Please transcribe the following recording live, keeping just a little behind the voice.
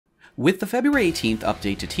With the February 18th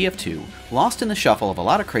update to TF2, lost in the shuffle of a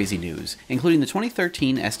lot of crazy news, including the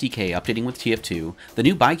 2013 SDK updating with TF2, the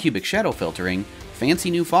new bicubic shadow filtering, fancy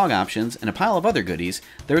new fog options, and a pile of other goodies,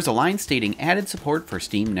 there is a line stating added support for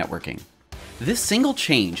Steam networking. This single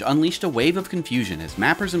change unleashed a wave of confusion as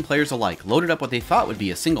mappers and players alike loaded up what they thought would be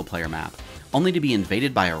a single-player map, only to be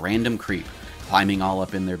invaded by a random creep, climbing all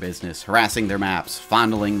up in their business, harassing their maps,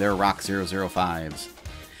 fondling their Rock 005s.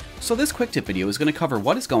 So this quick tip video is going to cover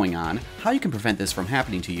what is going on, how you can prevent this from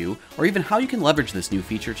happening to you, or even how you can leverage this new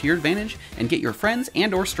feature to your advantage and get your friends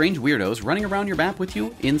and or strange weirdos running around your map with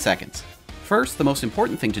you in seconds. First, the most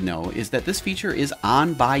important thing to know is that this feature is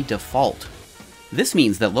on by default. This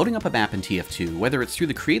means that loading up a map in TF2, whether it's through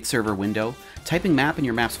the Create Server window, typing map in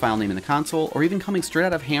your map's file name in the console, or even coming straight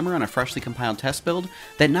out of Hammer on a freshly compiled test build,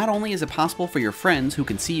 that not only is it possible for your friends who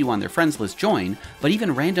can see you on their friends list join, but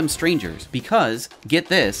even random strangers, because, get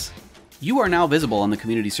this, you are now visible on the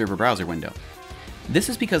community server browser window. This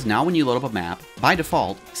is because now when you load up a map, by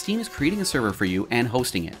default, Steam is creating a server for you and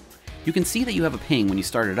hosting it. You can see that you have a ping when you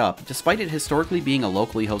start it up, despite it historically being a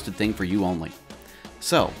locally hosted thing for you only.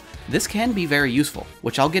 So, this can be very useful,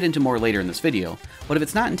 which I'll get into more later in this video, but if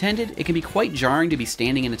it's not intended, it can be quite jarring to be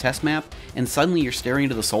standing in a test map, and suddenly you're staring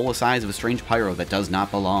into the soulless eyes of a strange pyro that does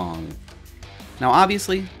not belong. Now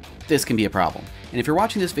obviously, this can be a problem, and if you're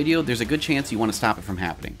watching this video, there's a good chance you want to stop it from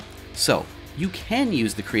happening. So, you can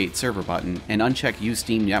use the Create Server button and uncheck Use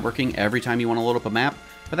Steam Networking every time you want to load up a map,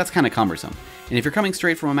 but that's kind of cumbersome, and if you're coming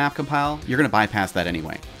straight from a map compile, you're going to bypass that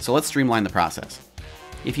anyway, so let's streamline the process.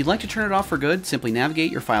 If you'd like to turn it off for good, simply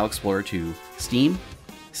navigate your file explorer to Steam,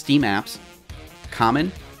 Steam Apps,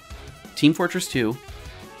 Common, Team Fortress 2,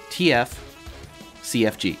 TF,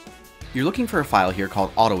 CFG. You're looking for a file here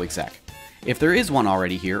called AutoExec. If there is one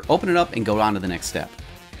already here, open it up and go on to the next step.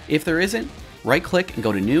 If there isn't, right-click and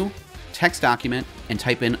go to New, Text Document, and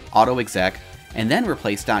type in AutoExec, and then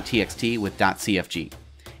replace .txt with .cfg.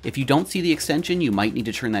 If you don't see the extension, you might need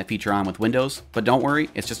to turn that feature on with Windows, but don't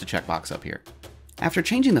worry, it's just a checkbox up here. After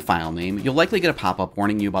changing the file name, you'll likely get a pop-up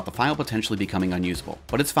warning you about the file potentially becoming unusable,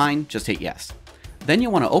 but it's fine, just hit yes. Then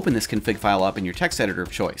you'll want to open this config file up in your text editor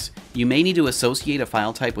of choice. You may need to associate a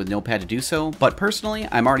file type with Notepad to do so, but personally,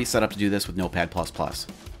 I'm already set up to do this with Notepad++.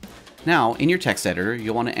 Now, in your text editor,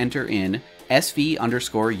 you'll want to enter in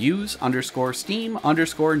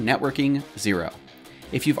sv_use_steam_networking0.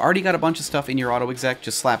 If you've already got a bunch of stuff in your AutoExec,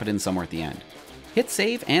 just slap it in somewhere at the end. Hit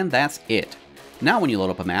save, and that's it. Now when you load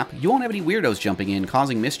up a map, you won't have any weirdos jumping in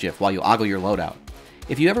causing mischief while you ogle your loadout.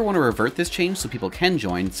 If you ever want to revert this change so people can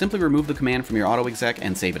join, simply remove the command from your AutoExec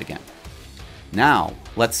and save it again. Now,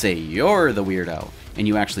 let's say you're the weirdo, and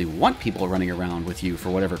you actually want people running around with you for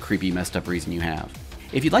whatever creepy messed up reason you have.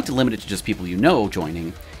 If you'd like to limit it to just people you know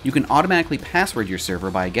joining, you can automatically password your server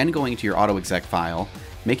by again going to your AutoExec file,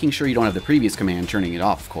 making sure you don't have the previous command, turning it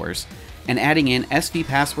off of course, and adding in SV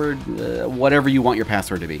password, whatever you want your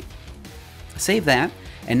password to be. Save that,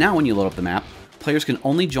 and now when you load up the map, players can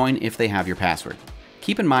only join if they have your password.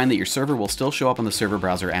 Keep in mind that your server will still show up on the server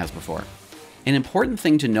browser as before. An important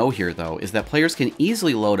thing to know here though is that players can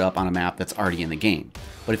easily load up on a map that's already in the game,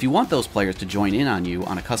 but if you want those players to join in on you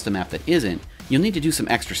on a custom map that isn't, you'll need to do some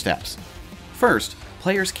extra steps. First,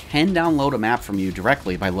 players can download a map from you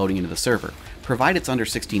directly by loading into the server, provided it's under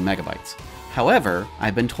 16 megabytes. However,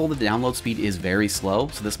 I've been told that the download speed is very slow,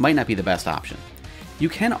 so this might not be the best option. You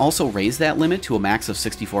can also raise that limit to a max of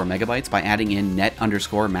 64 megabytes by adding in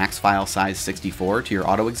net_maxFileSize64 to your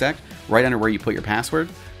AutoExec, right under where you put your password,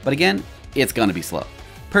 but again, it's gonna be slow.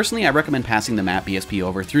 Personally, I recommend passing the map BSP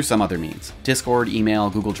over through some other means. Discord, email,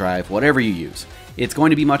 Google Drive, whatever you use. It's going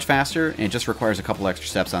to be much faster, and it just requires a couple extra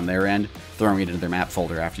steps on their end, throwing it into their map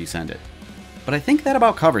folder after you send it. But I think that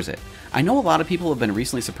about covers it. I know a lot of people have been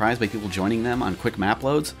recently surprised by people joining them on quick map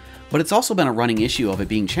loads, but it's also been a running issue of it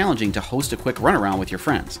being challenging to host a quick runaround with your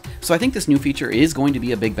friends. So I think this new feature is going to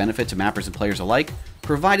be a big benefit to mappers and players alike,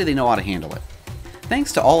 provided they know how to handle it.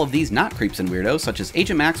 Thanks to all of these not creeps and weirdos such as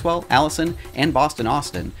Agent Maxwell, Allison, and Boston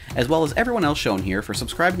Austin, as well as everyone else shown here for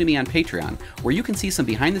subscribing to me on Patreon, where you can see some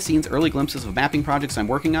behind the scenes early glimpses of mapping projects I'm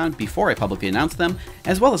working on before I publicly announce them,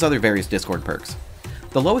 as well as other various Discord perks.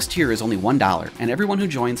 The lowest tier is only $1, and everyone who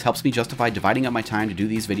joins helps me justify dividing up my time to do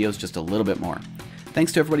these videos just a little bit more.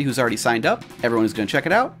 Thanks to everybody who's already signed up, everyone who's going to check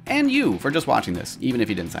it out, and you for just watching this, even if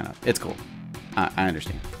you didn't sign up. It's cool. I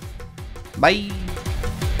understand. Bye!